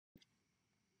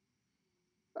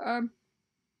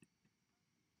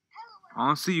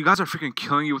Honestly, you guys are freaking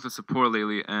killing it with the support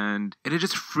lately, and it is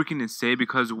just freaking insane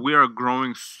because we are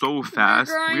growing so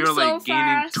fast. We are like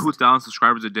gaining 2,000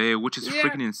 subscribers a day, which is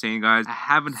freaking insane, guys. I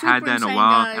haven't had that in a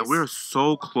while, and we are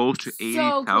so close to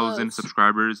 80,000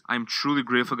 subscribers. I'm truly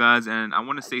grateful, guys, and I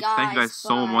want to say thank you guys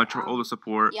so much for all the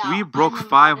support. We broke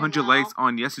 500 likes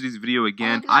on yesterday's video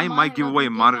again. I might give away a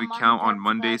modded account on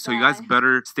Monday, so you guys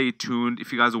better stay tuned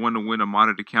if you guys want to win a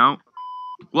modded account.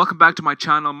 Welcome back to my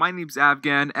channel. My name's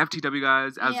Afghan, FTW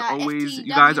guys. As always,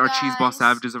 you guys are Cheeseball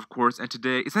Savages, of course. And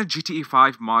today, it's a GTA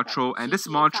 5 Montro. And this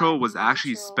Montro was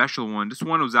actually a special one. This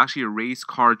one was actually a race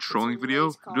car trolling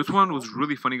video. This one was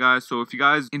really funny, guys. So if you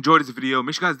guys enjoyed this video,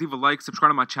 make sure you guys leave a like,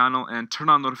 subscribe to my channel, and turn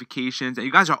on notifications. And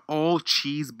you guys are all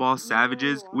Cheeseball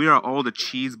Savages. We are all the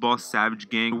Cheeseball Savage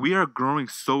gang. We are growing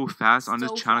so fast on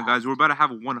this channel, guys. We're about to have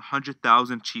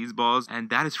 100,000 Cheeseballs. And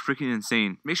that is freaking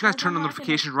insane. Make sure you guys turn on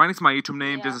notifications right next to my YouTube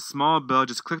name. There's a small bell.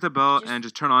 Just click the bell and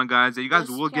just turn on, guys. And you guys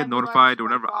will get notified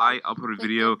whenever I upload a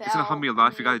video. It's gonna help me a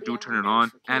lot if you guys do turn it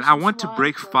on. And I want to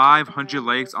break 500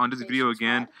 likes on this video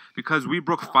again because we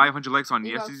broke 500 likes on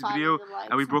yesterday's video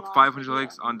and we broke 500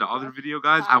 likes on the other video,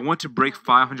 guys. I want to break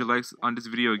 500 likes on this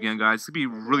video again, guys. It's gonna be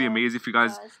really amazing if you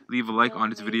guys leave a like on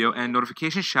this video. And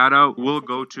notification shout out will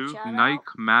go to Nike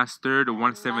Mastered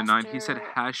 179. He said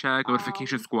hashtag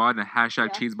notification squad and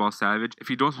hashtag Cheeseball Savage. If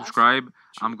you don't subscribe,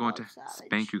 I'm going to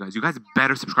spank you guys. You guys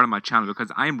better subscribe to my channel because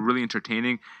I'm really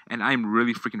entertaining and I'm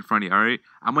really freaking funny, alright?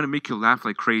 I'm going to make you laugh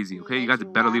like crazy, okay? You guys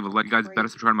better leave a like. You guys better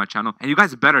subscribe to my channel. And you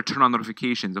guys better turn on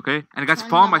notifications, okay? And you guys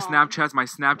follow my Snapchats. My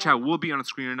Snapchat will be on the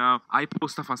screen right now. I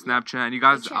post stuff on Snapchat. And you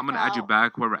guys, I'm going to add you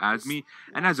back, whoever adds me.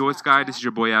 And as always, guys, this is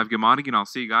your boy Avgamani, and I'll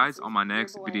see you guys on my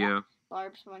next video.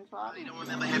 You don't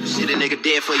remember having shit a nigga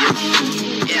did for you.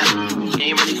 Yeah, you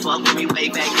ain't really fuck with me way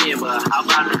back then, but how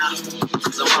about now?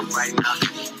 So I'm right now.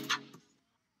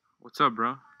 What's up,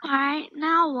 bro? Alright,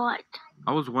 now what?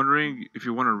 I was wondering if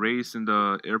you want to race in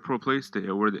the airport place,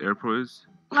 where the airport is.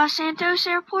 Los Santos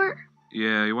Airport?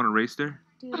 Yeah, you want to race there?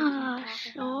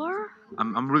 Sure.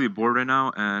 I'm really bored right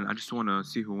now, and I just want to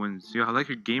see who wins. Yeah, I like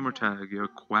your gamer tag. You're a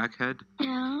quackhead.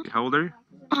 Yeah. How old are you?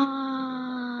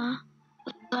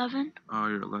 11. Oh,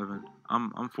 you're 11.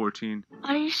 I'm 14.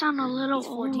 Why do you sound a little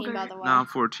 14, older? by the way. Nah, I'm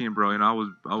 14, bro. You know,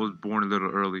 I was born a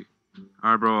little early.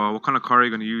 Alright, bro. What kind of car are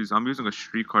you gonna use? I'm using a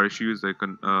street car. You should use like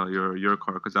your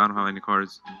car, cause I don't have any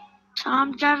cars. So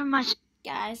I'm driving my.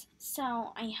 Guys,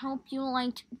 so I hope you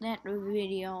liked that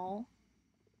video.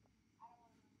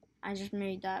 I just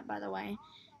made that, by the way.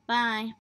 Bye.